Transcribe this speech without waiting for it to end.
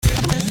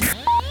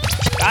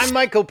I'm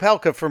Michael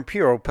Pelka from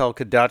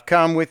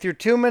PureOpelka.com with your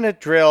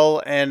 2-minute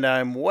drill, and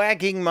I'm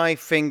wagging my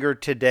finger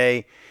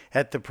today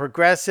at the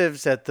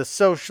progressives, at the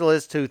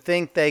socialists who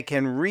think they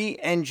can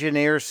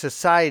re-engineer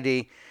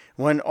society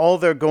when all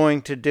they're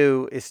going to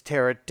do is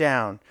tear it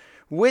down.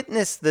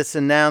 Witness this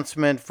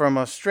announcement from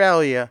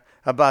Australia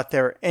about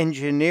their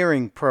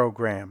engineering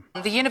program.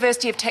 The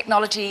University of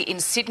Technology in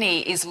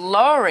Sydney is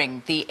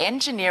lowering the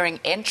engineering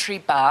entry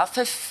bar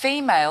for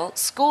female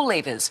school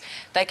leavers.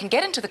 They can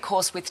get into the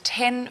course with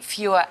 10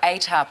 fewer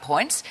ATAR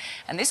points,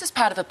 and this is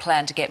part of a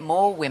plan to get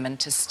more women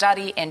to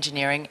study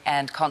engineering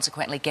and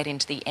consequently get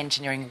into the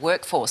engineering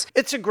workforce.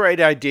 It's a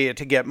great idea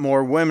to get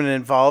more women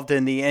involved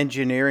in the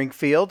engineering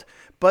field,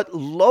 but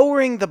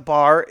lowering the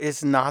bar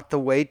is not the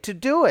way to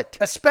do it,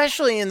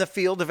 especially in the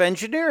field of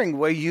engineering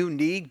where you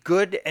need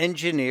good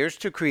engineers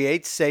to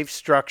create safe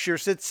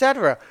structures,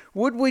 etc.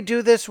 Would we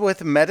do this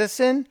with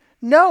medicine?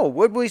 No.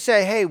 Would we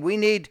say, hey, we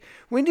need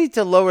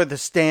to lower the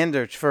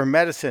standards for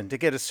medicine to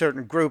get a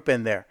certain group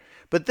in there?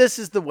 But this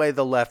is the way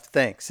the left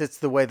thinks. It's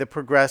the way the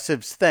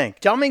progressives think.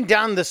 Dumbing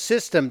down the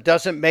system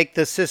doesn't make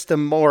the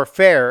system more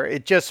fair.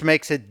 It just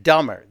makes it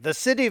dumber. The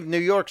city of New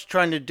York's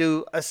trying to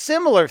do a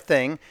similar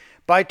thing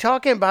by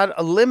talking about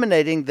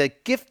eliminating the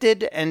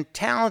gifted and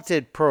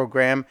talented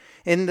program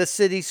in the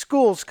city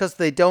schools because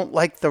they don't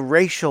like the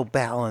racial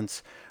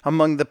balance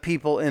among the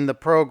people in the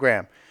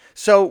program.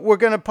 So we're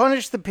going to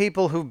punish the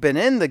people who've been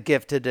in the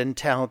gifted and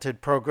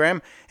talented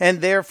program and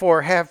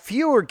therefore have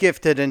fewer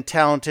gifted and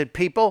talented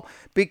people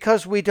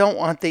because we don't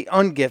want the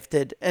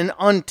ungifted and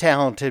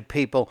untalented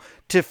people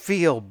to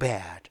feel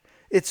bad.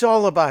 It's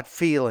all about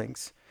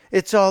feelings.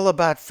 It's all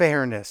about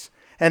fairness.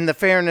 And the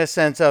fairness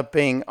ends up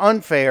being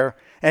unfair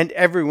and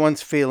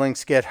everyone's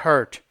feelings get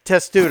hurt.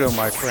 Testudo,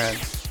 my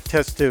friends.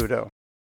 Testudo.